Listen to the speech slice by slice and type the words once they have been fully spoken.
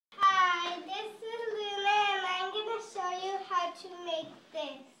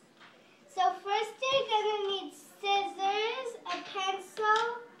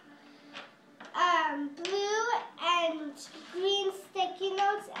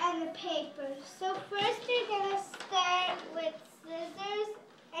and the paper. So first you're going to start with scissors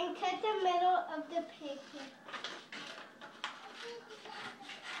and cut the middle of the paper.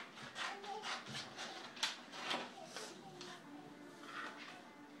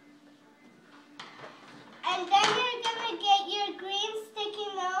 And then you're going to get your green sticky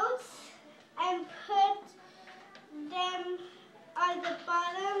notes and put them on the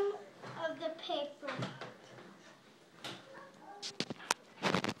bottom of the paper.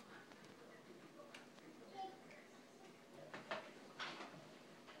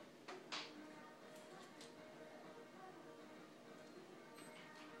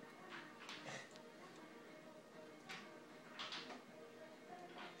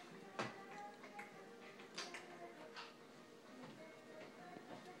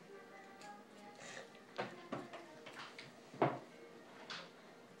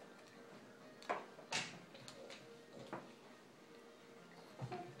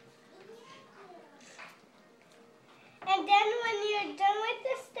 And then when you're done with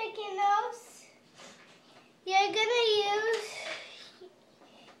the sticky notes, you're going to use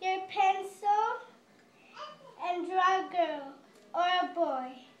your pencil and draw a girl or a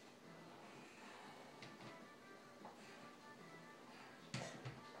boy.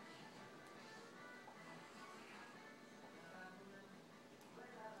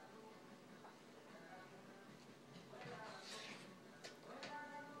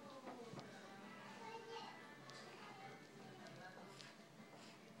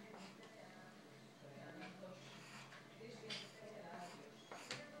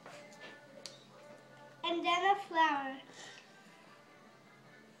 And then a flower.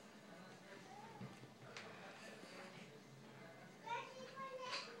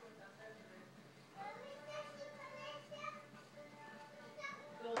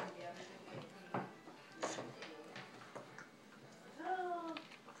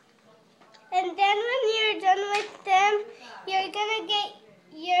 And then when you're done with them, you're going to get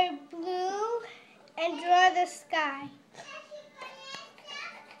your blue and draw the sky.